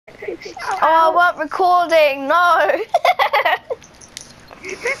Oh, I wasn't recording. No.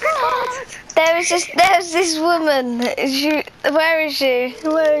 There's this woman. Where is she?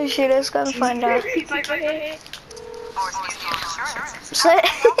 Where is she? Let's go and find her. So,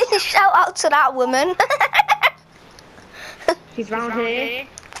 shout out to that woman. She's round here.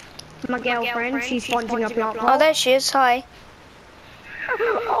 My girlfriend, she's sponging up your Oh, there she is. Hi.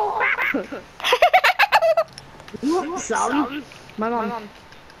 Son. My mum.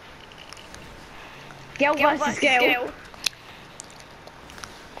 Girl versus girl.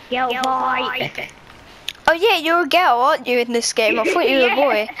 Girl fight. Oh yeah, you're a girl, aren't you, in this game? I thought you were a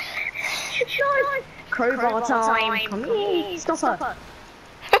boy. Crowbar time. Come here. Stop her.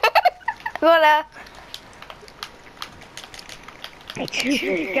 Voila.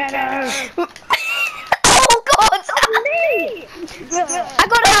 Get her. Oh God! I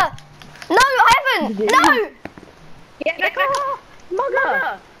got her! No, I haven't! No! Get the car!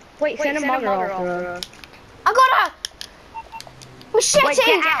 Mugger! Wait, send a mugger after her. I got her! Machete! Wait,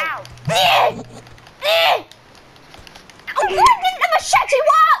 get out! I'm pregnant! The machete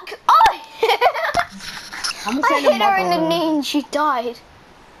work! Oh! I hit her in the knee and she died.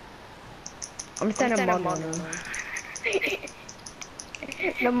 I'm sending a mugger.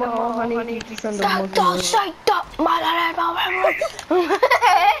 No more, honey. You send a mugger. Don't say that, my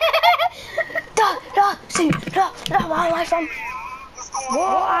friend. What?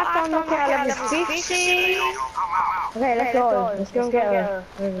 I found the cat level 50. Okay, let's go. Let's go and get her.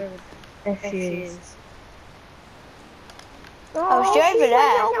 There she is. Oh, she's over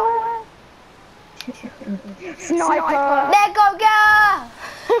there. Sniper! There, go, girl!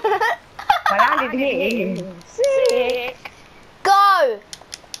 I landed here. Sick! Go!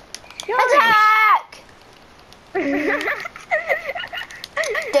 Attack!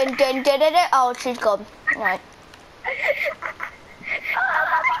 Dun dun dun dun dun. Oh, she's gone. Right.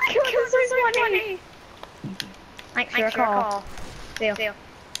 Oh my God, this is funny. Thanks for a call. Deal.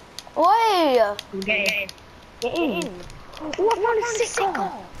 Oi! Get in. Oh, I found a sick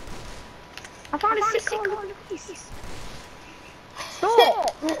car. I found a sick car.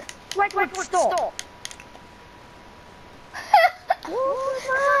 Stop! Wait, stop. What's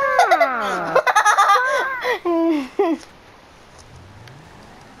that?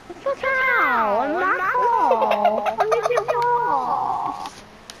 What's that? I'm not cool.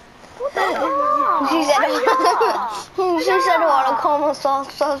 What the hell? She said, "Wanna come and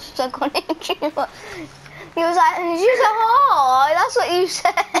stuck on it." He was like, "She said, oh, that's what you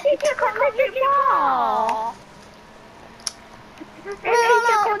said." No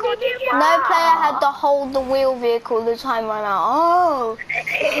player had to hold the wheel vehicle the time ran out. Oh,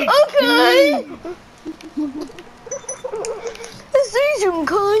 okay. It's Asian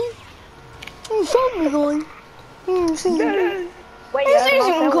guy. It's Family Guy. Wait, it's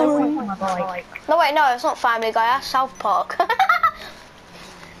Asian guy. No, wait, no, it's not Family Guy. That's South Park.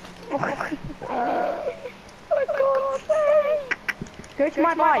 For God's sake! Go to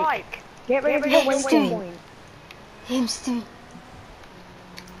my bike. Get rid of your windscreen. Hamster.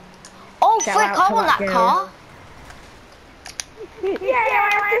 Oh, frick, I want that car. Yeah,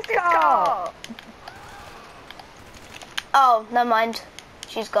 I want this car. Oh, never mind.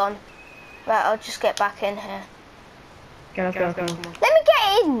 She's gone. Right, I'll just get back in here. Go. Let me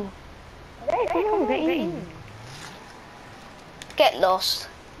get in. Come on, get in. Get lost.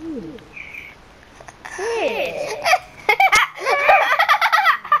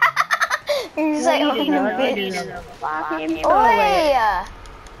 He's like, oh, bitch. Oi!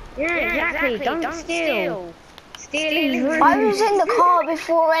 Yeah, exactly. Don't steal. Stealing rude. I was in the car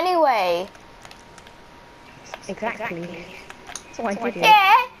before anyway. Exactly. That's why I did it.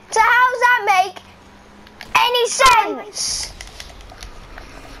 Yeah, so how does that make any sense?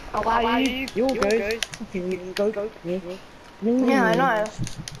 Oh, wow, you're good. Go. Yeah, I know.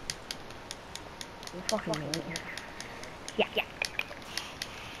 You're fucking me. Yeah.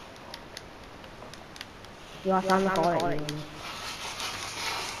 You are found the car.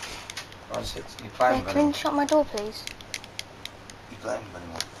 Yeah, can you shut my door, please? You playing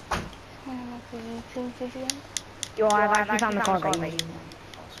anymore? You are, I've actually found the car, baby.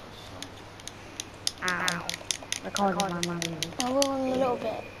 Ow. The car is my money. I will in a little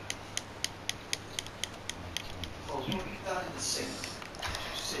bit. Oh, you down in the sink.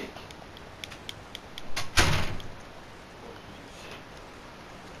 Sick.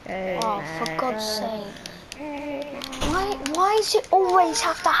 Oh, for God's sake. Why does it always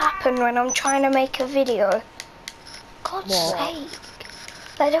have to happen when I'm trying to make a video? God's sake.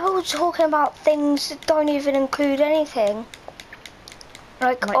 Like, they're all talking about things that don't even include anything.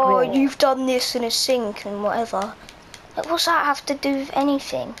 Like, oh, you've done this in a sink and whatever. Like, what's that have to do with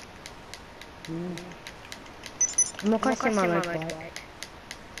anything? I'm not costing my motorbike.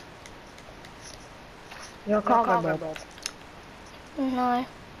 You're a cargo bob. No.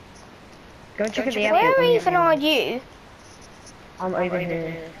 Go check at the airport. Where even are you? I'm over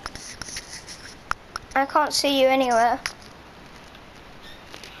here. I can't see you anywhere.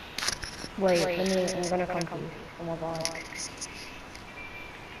 Wait, I'm gonna come to you on my bike.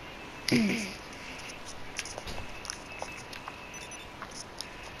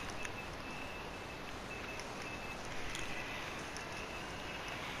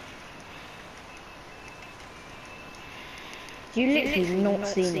 You literally not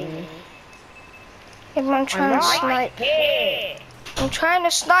see me. Everyone trying to snipe. Here. I'm trying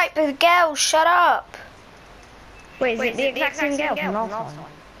to snipe the girl, shut up. Wait, is it the exact same girl from last time?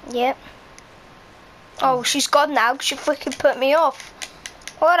 Yep. Oh, she's gone now because she freaking put me off.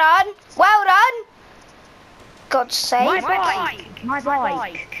 Well done. Well done. God's sake. My bike. My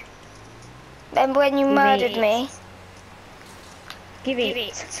bike. Then when you murdered me. Give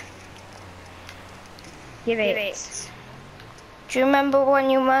it. Give it. Do you remember when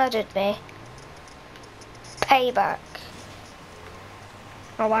you murdered me? Payback.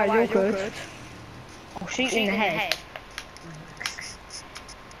 Oh wow, you're good. I'll shoot you in the head.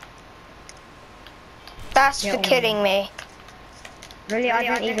 That's for killing me. Really, I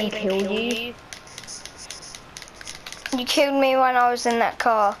didn't even kill you. You killed me when I was in that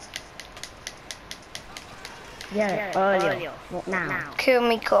car. Yeah, earlier. Not now. Kill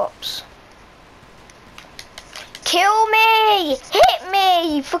me, cops. Kill me! Hit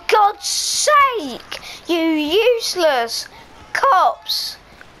me! For God's sake! You useless cops!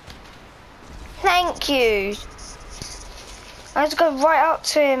 Thank you. I had to go right up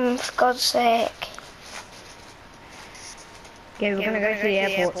to him, for God's sake. Okay, we're gonna go to the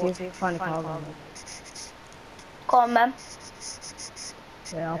airport to find a cargo. Go on, man.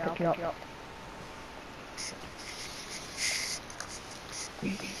 Yeah, I'll pick you up.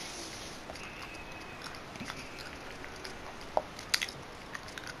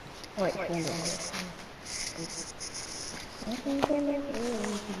 Wait,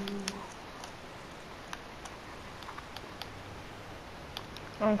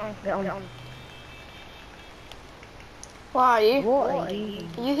 get on. Where are you? What are you?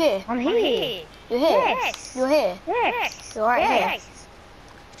 Are you here? I'm here. You're here? Yes. You're here? Yes. You're right here?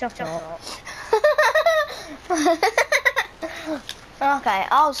 Shut up. Okay.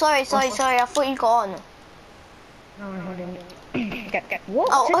 Oh, sorry. I thought you got on. No, I didn't. Get. What?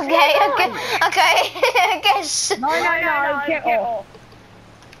 Oh, okay. I guess. No, get off.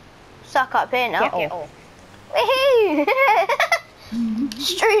 Suck up here now. Get off. Woohoo!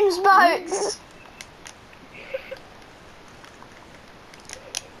 Stream spoats.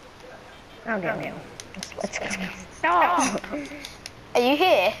 Okay. Let's go. Stop. Are you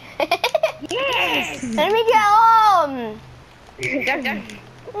here? Yes. Let me get on. Don't.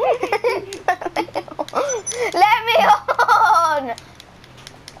 Let me on.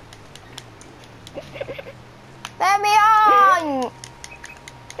 Let me on.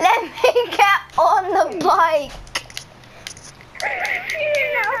 Let me get on the bike.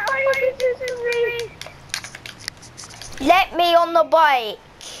 Let me on the bike.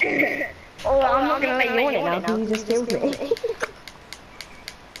 Oh, I'm not gonna let you on it now because you just killed me.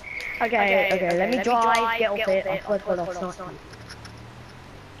 Okay, let me drive, get off it, I swear to God I'll snipe you.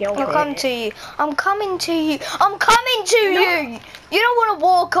 Get off it. I'll come to you. I'm coming to you. I'm coming to you. You don't want to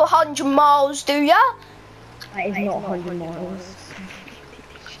walk 100 miles, do ya? That is not 100 miles.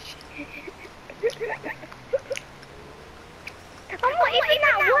 I'm not even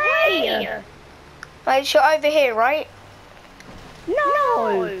that way! Right, you're over here, right?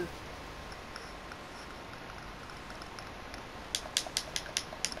 No!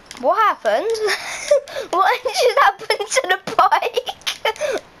 What happened? What just happened to the bike?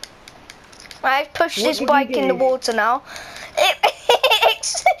 I've pushed this bike in the water now.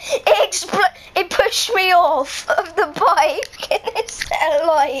 It pushed me off of the bike and it set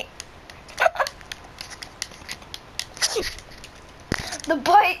alight. The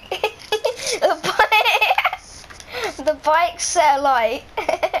bike set alight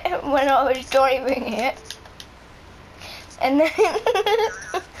when I was driving it, and then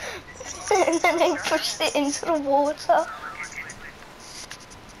they pushed it into the water.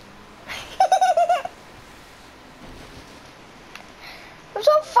 It was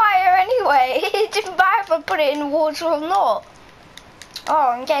on fire anyway. It didn't matter if I put it in the water or not. Oh,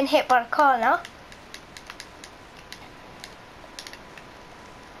 I'm getting hit by the car now.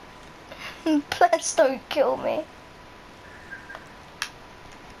 Please don't kill me.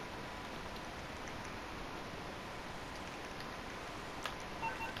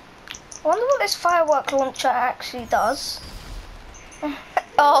 I wonder what this firework launcher actually does.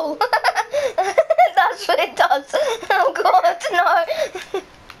 Oh, that's what it does. Oh God, no.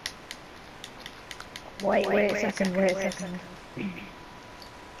 Wait a second.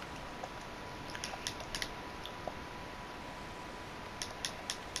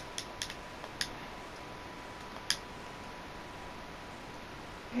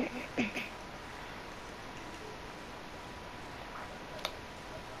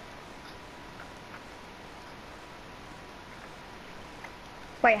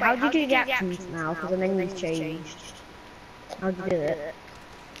 Wait, how do you do the actions now? Because the menu's changed. How do you do it?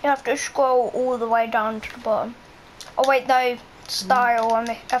 You have to scroll all the way down to the bottom. Oh wait, no, style, I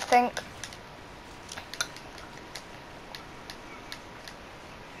think.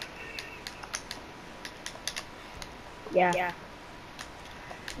 Yeah.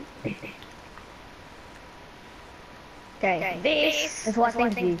 Okay, this is what I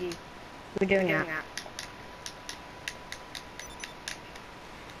think we're doing that.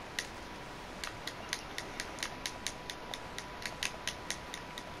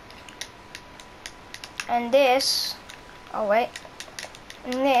 And this, oh wait,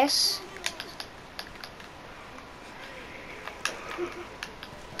 and this,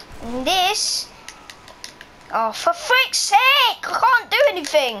 and this, oh for frick's sake, I can't do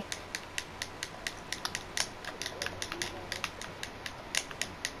anything.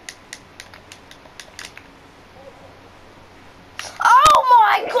 Oh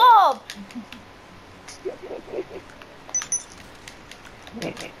my God!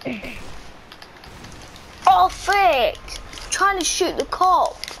 Oh frick! I'm trying to shoot the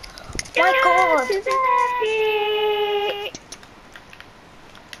cop. My God!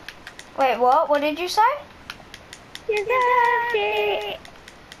 Wait, what? What did you say?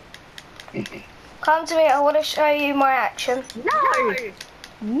 Come to me, I want to show you my action. No,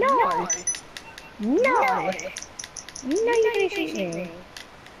 you're gonna shoot me.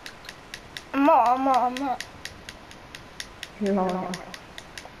 I'm not. No.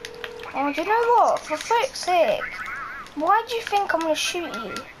 Oh, do you know what? For frick's sake. Why do you think I'm going to shoot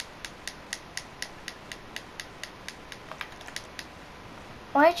you?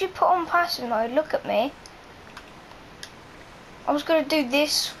 Why did you put on passive mode? Look at me. I was going to do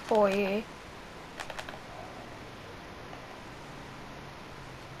this for you.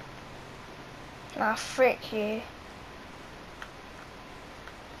 Nah, frick you.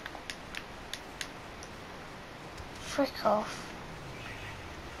 Frick off.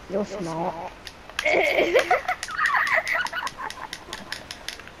 You're smart.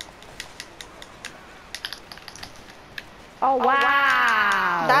 Oh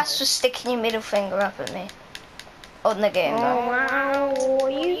wow! That's just sticking your middle finger up at me. On the game though. Oh wow!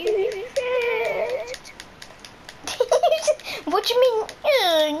 You What do you mean?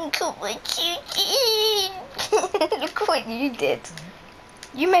 Oh, look what you did. Look what you did.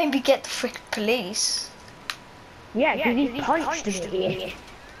 You made me get the frick police. Yeah, because he punched me.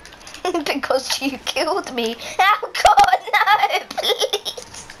 Because you killed me. Oh God, no!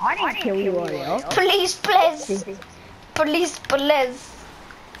 Please. I didn't kill you earlier. Please, please. Please, please.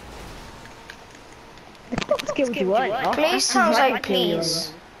 I killed you earlier. Please sounds like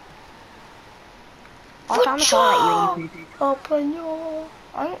please. I found the car that you needed. Open your...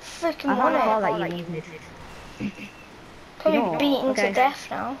 I don't freaking I found want the car it. that you needed. Probably beaten to death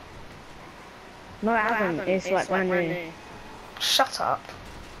now. No, I haven't. It's like brand new. Shut up.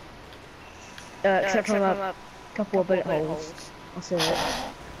 Except from a couple of bullet holes. That's it.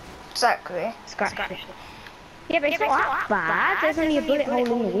 Exactly. Scratch it. Yeah, but it's not that bad. There's only a bullet hole in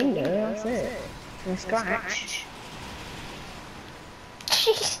the window. That's it. And a scratch.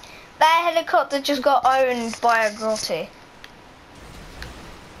 Jeez. That helicopter just got owned by a grotty.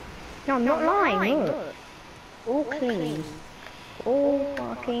 No, I'm not lying. Look. All clean. All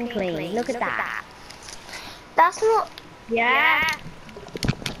fucking clean. Look at that. That's not... Yeah.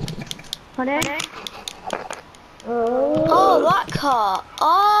 Honey? Oh, that car.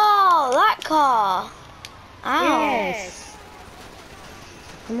 Oh, that car. Ow. Yes.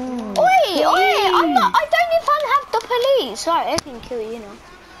 Come on. Oi, I don't even have the police. Right, I can kill you now.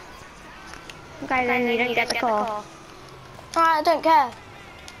 Okay, then you don't get the car. Alright, I don't care.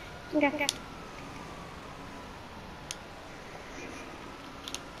 Okay.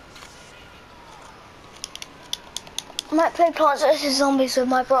 I might play Plants vs Zombies with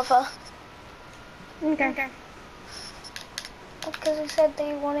my brother. Okay. Because he said that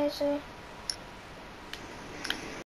he wanted to.